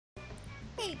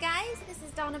Hey guys, this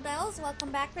is Donna Bells.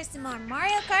 Welcome back for some more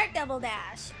Mario Kart Double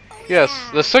Dash. Oh, Yes,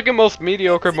 yeah. the second most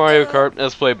mediocre Mario Kart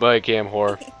as played by Cam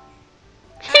Whore.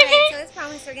 Alright, so as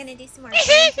promised, we're gonna do some more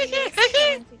games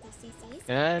going through DCCs.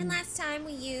 And last time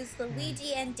we used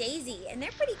Luigi and Daisy, and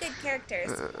they're pretty good characters.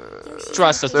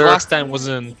 Trust us, the last time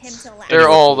wasn't. They're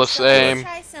all the same.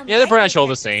 Yeah, they're pretty much all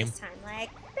the same. This time, like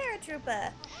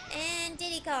Paratroopa and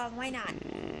Diddy Kong, why not?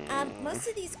 Most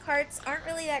of these carts aren't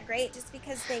really that great just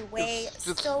because they weigh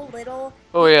so little.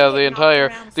 Oh yeah, the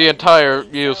entire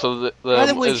use of the By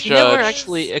the way, is she never judged.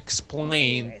 actually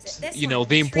explained,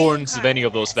 the importance of any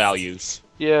of those values.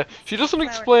 Yeah, she doesn't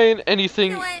explain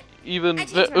anything. You know what? Even I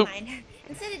changed my mind.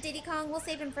 Instead of Diddy Kong, we'll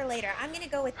save him for later. I'm gonna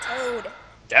go with Toad.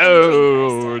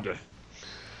 Toad.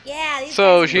 Yeah.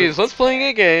 So she's let's playing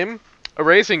a game, a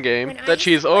racing game that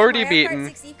she's already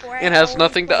beaten and has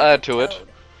nothing to add to it.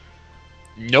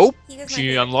 Nope.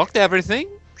 She unlocked everything.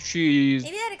 Maybe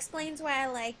that explains why I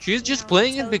like. She's just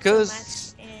playing it because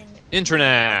so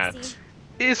internet.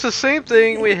 It's the same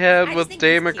thing we had with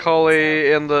Dave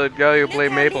McCauley and the guy who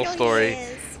played Maple Story.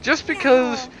 Just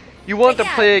because you want to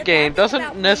play a game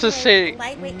doesn't necessitate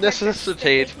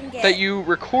that you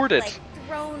record it.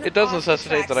 It does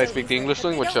necessitate that I speak the English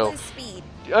language, so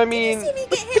I mean,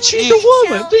 but she's a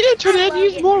woman. The internet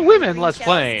needs more women. Let's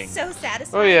playing.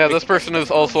 Oh yeah, this person is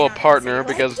also a partner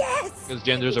because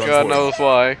genders are God knows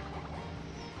why.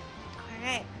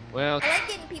 Alright. Well, I like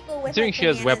getting people with considering she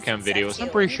has webcam videos, I'm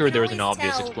pretty sure there's an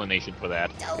obvious tell. explanation for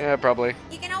that. Yeah, probably.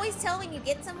 You can always tell when you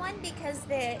get someone because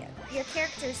your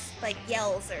character's like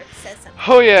yells or says something.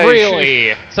 Oh yeah,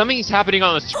 Really? Something's happening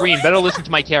on the screen. Better listen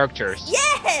to my characters.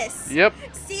 Yes! Yep.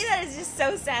 See, that is just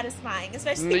so satisfying,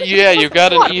 especially when Yeah, you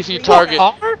got an easy target.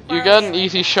 You got an Mario.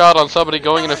 easy shot on somebody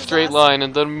going in a straight line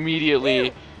and then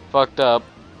immediately fucked up.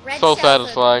 Red So shells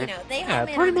satisfying. they Yeah, home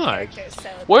in pretty on the much. characters, so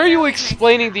Why are they're you always nice to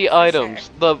explaining the have, for items? sure.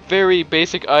 The very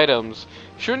basic items.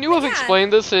 Shouldn't you have Yeah,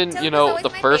 explained this in, Toad you was know, always the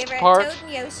my first favorite. part? Toad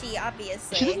and Yoshi,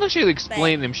 obviously. She doesn't actually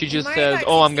explain them. She in just Mario says, Kart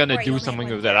 "Oh, I'm 64, gonna you do only something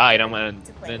have with one that item," character and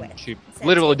to play then with. she So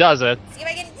literally does it. See if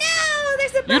I can. No,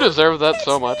 there's a boat. You deserve that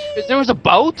so much. There was a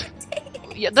boat.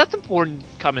 Yeah, that's important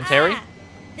commentary.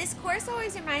 This course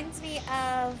always reminds me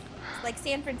of like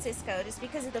San Francisco, just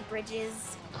because of the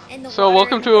bridges and the So water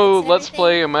welcome and the to boats and Let's everything.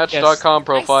 Play a Match.com I still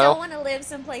profile. want to live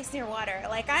someplace near water.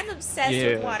 Like I'm obsessed Yeah.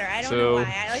 with water. I don't know So,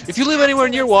 why. I like if to you live have anywhere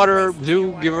to near live water, someplace near do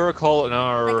water. give her a call on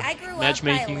our Like, I grew up by a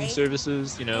matchmaking lake,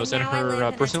 services. and Send now I live her a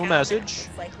in a personal town message.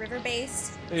 that's, like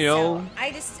river-based. You know, so I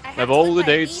have have to all live the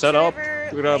by a dates beach set or up. river,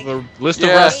 We're gonna have like, a list of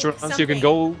Yeah. restaurants you can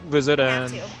go visit,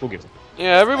 Have and to. we'll give them.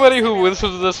 Yeah, everybody who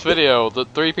listens to this video, the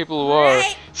 3 people who are,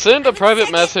 Right. send a I'm in private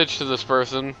second. message to this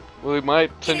person. We might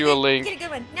send you a link. Get a good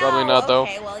one. No, Probably not, though.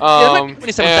 okay, well, Yeah, Um, like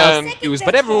 27,000 and- views,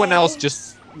 but everyone else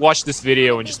just watched this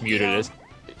video and just muted it.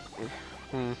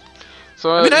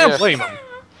 So, I mean, I yeah. don't blame them.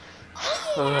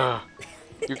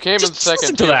 You came in Just listen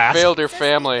second. to You that. failed your So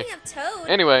family. speaking of Toad,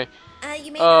 Anyway,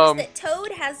 you may notice that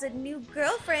Toad has a new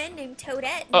girlfriend named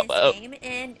Toadette in this game,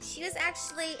 and she was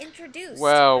actually introduced.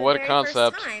 Wow, for what the a very first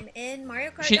concept. time in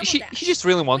Mario Kart She Double Dash, just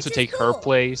really wants to which is take her cool.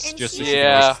 place, And just she as was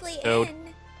Yeah. actually Toad.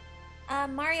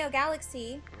 in Mario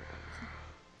Galaxy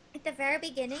at the very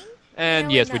beginning.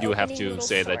 And You know, yes, in we the do have opening to little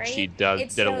say that story, she it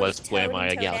did a shows Let's Play Toad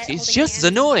Mario and Toadette Galaxy. It's holding just hands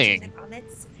annoying. in the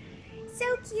comics.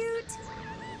 So cute.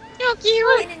 So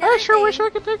cute. And another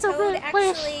thing, could take Toad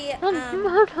actually,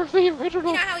 hurt her the you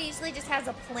original. know how he usually just has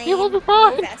a plain He will be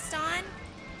fine. vest on?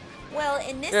 Well,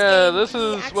 in this Yeah, game, this he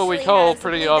is what we actually call has a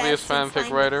pretty blue obvious vest and fanfic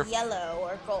signed writer. with yellow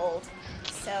or gold.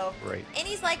 So, Right. and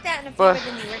he's like that in a few But of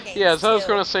the newer games. yeah, as I was too.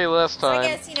 going to say last So I time,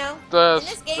 guess, you know, the in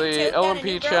this game, the Toad's got a LMP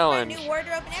new girlfriend, challenge. new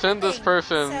wardrobe, and Send this everything.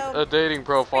 person So, a dating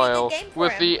profile game for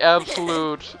with him. the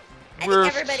absolute I think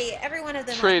worst every one of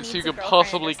them traits needs you a could girlfriend or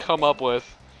possibly come something. up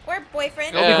with. Or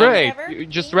boyfriend. That'll Yeah. be great. Whatever. You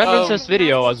just You know, reference this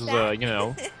video not as just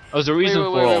a, that. as a reason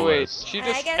for all Wait. this. She I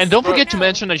just guess And don't Bro- forget to no.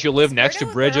 mention that you live next to Birdo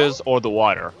a bridges girl? or the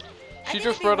water. I She think just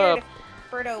it'd be brought weird up.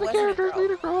 if Birdo wasn't a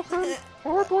girl. girlfriend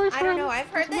or boyfriend. I don't know. I've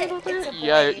heard that it's a boy,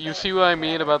 Yeah, you but see what I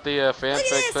mean whatever. about the Look at fanfic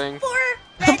this, thing? 4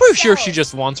 I'm red pretty sure she cells.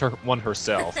 just wants one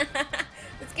herself.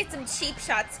 Let's get some cheap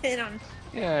shots in on.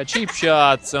 Yeah, cheap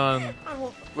shots on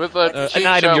With a cheap an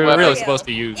item shot you're weapon. really supposed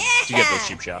to use to get those Yeah!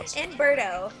 cheap shots. And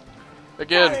Birdo.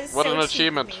 Again, That is what so an cheap of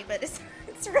achievement. me, but it's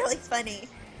really funny.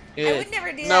 I Yeah. would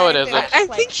never do No, that. it if isn't. was, I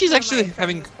like, think she's one of actually my friends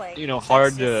having, was playing,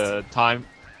 hard because that's time.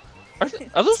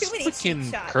 Are those Too many cheap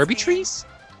freaking shots, Kirby man. trees?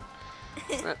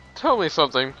 Tell me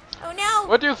something. Oh no!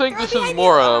 What do you think Girl this is behind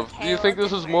more you. of? Okay, Do you well, think this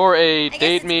is different. more a I guess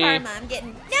date it's me, karma. I'm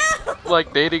getting no.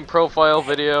 like dating profile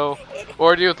video,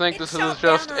 or do you think It this is shot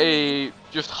just down on me.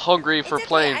 just hungry for It's okay,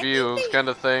 plain I think views they- kind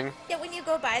of thing? Yeah, when you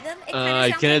go by them, it kind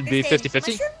of sounds Can like it be they're saying,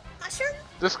 50-50? Mushroom, mushroom,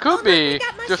 This could be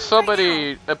just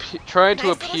somebody trying to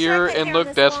appear and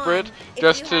look desperate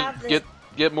just to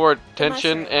get more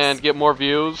attention and get more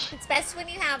views. It's best when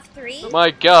you have 3.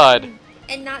 My God.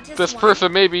 And not just this 1,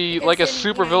 person may be like a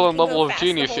supervillain level of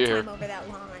genius here.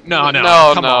 No,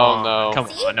 come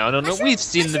on, no. We've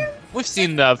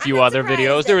seen a few other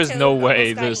videos. There is no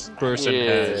way this person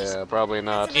has. Yeah, probably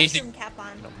not.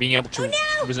 Being able to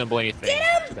resemble anything.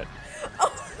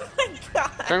 Oh my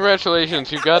God.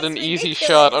 Congratulations, you got an easy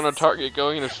shot on a target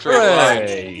going in a straight line.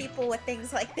 People with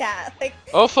things like that. Like,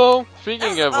 also,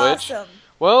 speaking of which,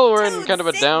 well, we're in kind of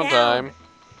a downtime.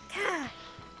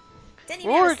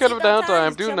 We're in kind of a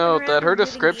downtime. Do note that her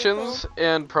descriptions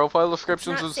and profile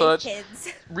descriptions and such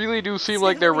really do seem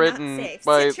like they're written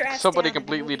by somebody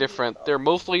completely different. They're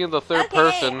mostly in the third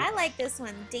person. I like this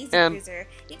one, Daisy Cruiser.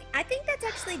 I think that's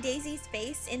actually Daisy's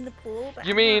face in the pool. But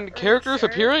you mean characters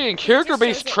appearing in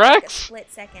character-based tracks? Like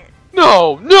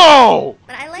No!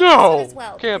 But I like this one as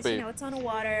well. Can't be. You know, it's on the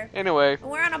water. Anyway.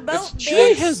 We're on a boat,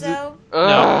 bitch, so...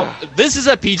 No, this is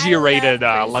a PG-rated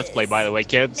Let's Play, by the way,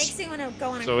 kids. Makes me want to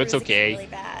go on a so it's okay. really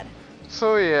bad.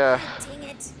 So yeah. Dang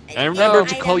it. And remember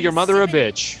to call your mother a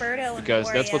bitch,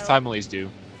 because that's what families do.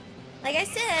 Like I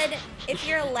said, if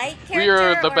you're a light character we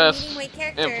are the or best medium-weight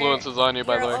character, influences on you,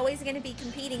 by the way. You're always going to be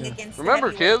competing against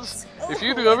remember, kids, if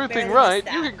you do everything right,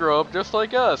 you can grow up just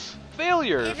like us.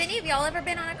 Failures. Have any of y'all ever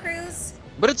been on a cruise?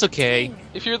 But it's okay.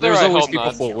 If you're there, there's always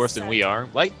people far worse than we are,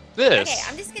 like this. Okay,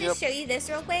 I'm just going to show you this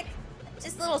real quick.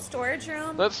 Just a little storage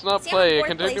room. Let's not play a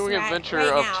continuing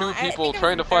adventure of 2 people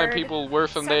trying to find people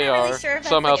worse than they are,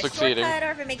 somehow succeeding.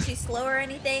 Or if it makes you slow or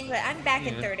anything, but I'm back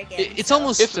in 3rd again. It's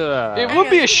almost. It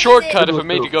would be a shortcut if it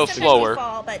made you go slower.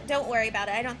 Fall, but don't worry about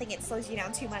it. I don't think it slows you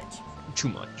down too much. Too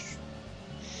much.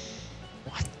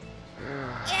 What?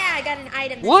 Yeah, I got an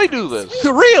item. Why do this?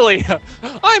 Really?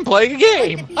 I'm playing a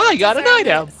game. I got an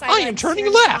item. I am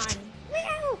turning left.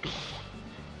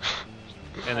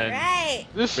 And then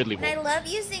and I love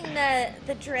using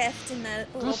the drift and the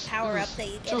little power-up that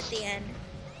you get at the end.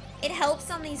 It helps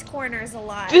on these corners a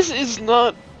lot. This is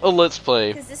not a Let's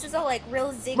Play. Because this is all like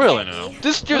real zigzaggy. Really no.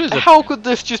 This just, how could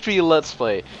this just be a Let's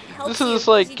Play? This is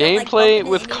like gameplay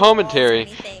with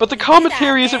commentary. But the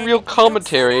commentary isn't real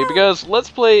commentary because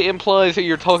Let's Play implies that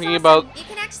you're talking about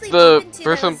the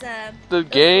person, the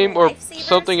game, or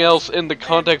something else in the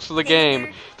context of the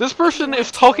game. This person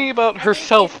is talking about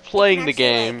herself playing the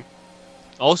game.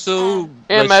 Also,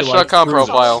 and Match.com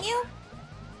profile.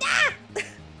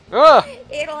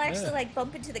 It'll actually like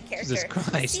bump into the character. Jesus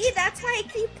Christ. See, that's why I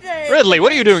keep the Ridley,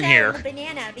 what are you doing here?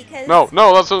 Banana because no,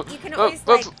 that's not how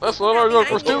it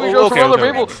goes. We're stealing girls from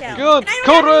other people. Good.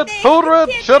 Code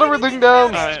red, shut everything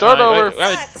down. Start over.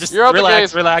 Just you're out relax, the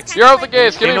case. relax. You're out the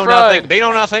case. Give me fried. They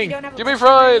know nothing. Give me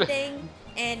fried.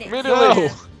 Immediately.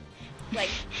 Like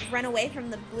run away from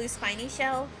the blue spiny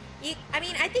shell. I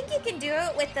mean, I think you can do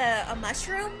it with a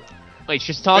mushroom. Wait,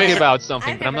 she's talking about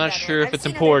something, but I'm not sure if it's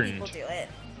important.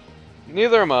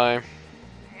 Neither am I.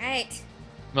 Alright.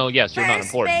 Well, yes, you're not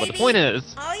important, but the point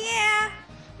is... Oh,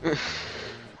 yeah!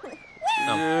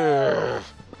 No.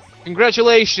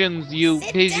 Congratulations, you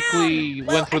basically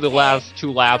went through the last 2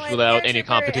 laps without any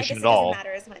competition at all.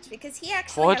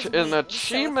 What an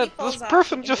achievement! This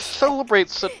person just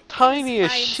celebrates the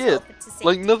tiniest shit,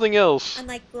 like nothing else.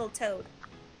 Unlike Little Toad.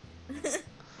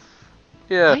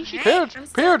 Yeah,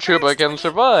 Paratroopa can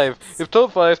survive. If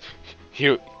Toad flies,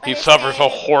 he suffers a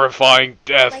horrifying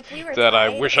death that I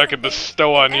wish I could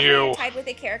bestow on you.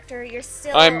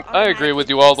 I agree with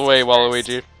you all the way,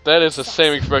 Waluigi. That is the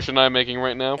same expression I'm making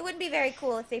right now. It wouldn't be very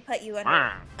cool if they put you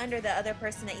under the other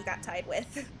person that you got tied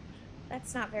with.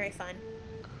 That's not very fun.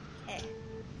 Okay,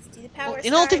 let's do the power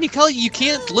in all technicality, you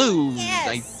can't lose.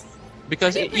 Yes.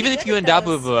 Because even if you end up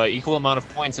with equal amount of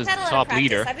points as the top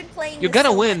leader, you're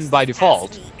gonna win by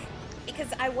default. Because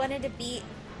I wanted to beat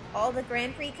all the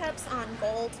Grand Prix Cups on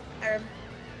gold, or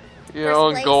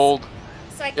on gold,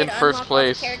 so I could in first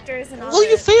place. Well,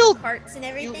 you failed. Carts and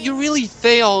everything. You really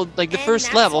failed, like the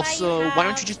first level. So why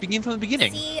don't you just begin from the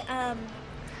beginning? See,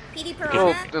 PD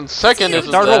well, and second is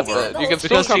that you can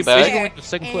still come back. To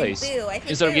second place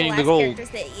instead of getting the gold.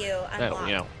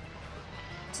 You know.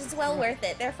 Which is well worth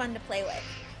it. They're fun to play with.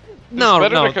 No.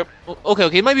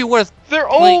 Okay, it might be worth.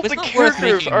 All the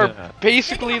characters are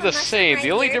basically the same.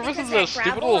 The only difference is the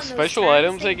stupid little special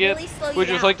items they get, which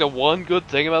is like the one good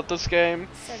thing about this game.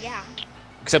 So yeah.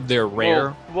 Except they're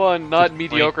rare. Well, one not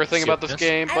mediocre thing about this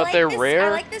game, but they're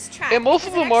rare, and most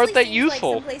of them aren't that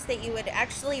useful. Like someplace that you would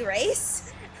actually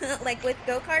race, like with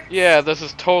go-karts. Yeah, this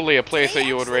is totally a place that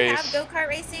you would race. Have go-kart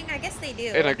racing? I guess they do.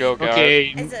 In a go-kart.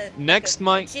 Okay, next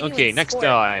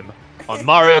time on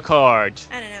Mario Kart.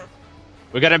 I don't know.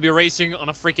 We're gonna be racing on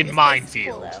a freaking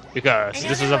minefield because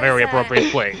this is a very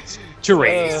appropriate place to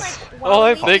race. All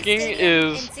I'm thinking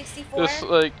is just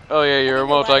like, oh yeah, your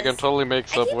remote I can totally make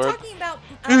stuff work.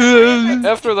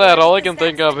 After that, all I can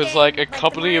think of is like a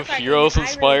company of heroes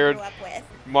inspired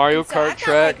Mario Kart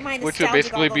track, which would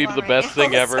basically be the best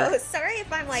thing ever. Sorry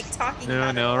if I'm like talking.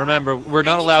 No. Remember, we're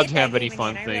not allowed to have any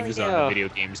fun things on the video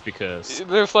games because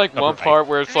there's like one part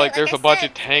where it's like there's a bunch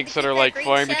of tanks that are like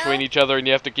flying between each other, and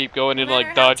you have to keep going and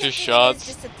like dodge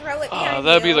shots.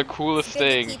 That'd be the coolest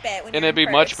thing, and it'd be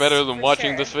much better than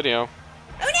watching this video.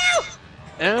 Oh no!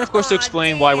 And of course, to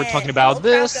explain why we're talking about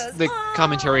this, the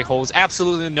commentary holds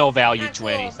absolutely no value to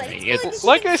anything. It's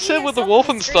like I said with the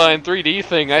Wolfenstein 3D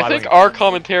thing, I think our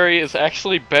commentary is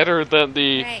actually better than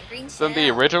the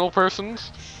original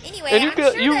person's. And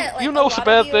you know it's a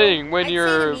bad thing when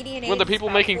the people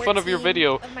making fun of your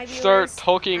video start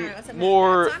talking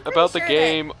more about the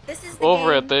game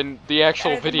over it than the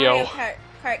actual video.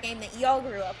 Kart game that y'all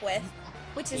grew up with.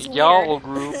 Which is y'all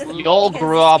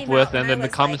grew up with, and then the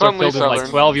comments are filled with like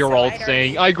 12-year-olds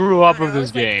saying, "I grew up with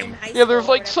this game." Yeah, there's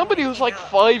like somebody who's like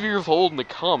 5 years old in the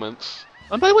comments.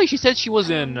 And by the way, she said she was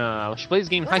in, she plays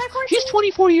game in high school. She's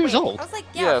 24 years old. I was like,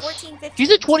 yeah, 14, 15,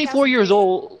 she's a 24 years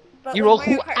old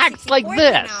who acts like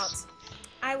this.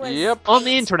 Yep. On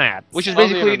the internet, which is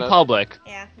basically in public.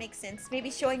 Yeah, makes sense.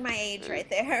 Maybe showing my age right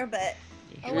there, but.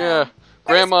 Oh, yeah.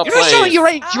 Grandma You're not showing your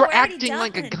age. You're acting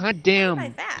like a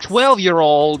goddamn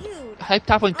 12-year-old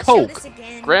hyped up on coke.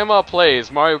 Grandma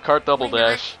plays Mario Kart Double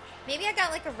Dash. Maybe I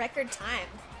got like a record time.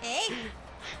 Hey.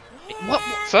 What?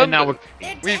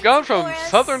 We've gone from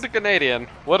Southern to Canadian.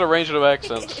 What a range of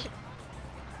accents.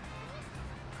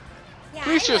 Yeah,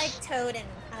 I like Toad and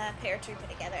Paratrooper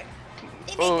together.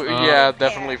 Oh yeah,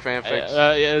 definitely fanfics.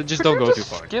 Yeah, just don't go too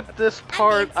far. Skip this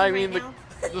part. I mean,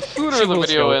 the sooner the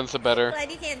video ends, the better.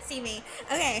 Glad you can't see me.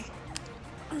 Okay.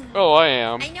 Oh, I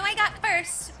am. I know I got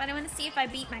first, but I want to see if I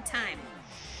beat my time.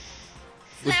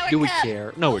 Do we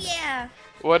care? No, we don't. Yeah.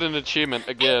 What an achievement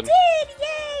again. I did!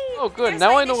 Yay! Oh, good.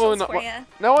 Now I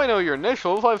know your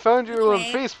initials. I found you on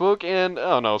Facebook, and I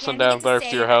don't know, send down there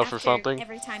to your house or something.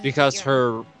 Because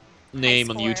her name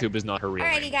on YouTube is not her real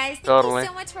name. Alrighty, guys. Thank you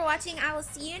so much for watching. I will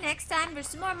see you next time for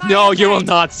some more Mario No, you will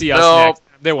not see us next.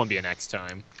 There won't be a next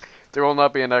time. There will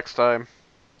not be a next time.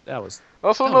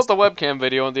 Also, note the webcam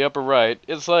video in the upper right.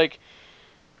 It's like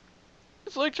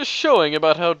just showing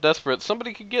about how desperate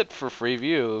somebody could get for free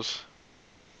views.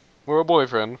 Or a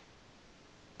boyfriend.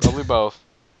 Probably both.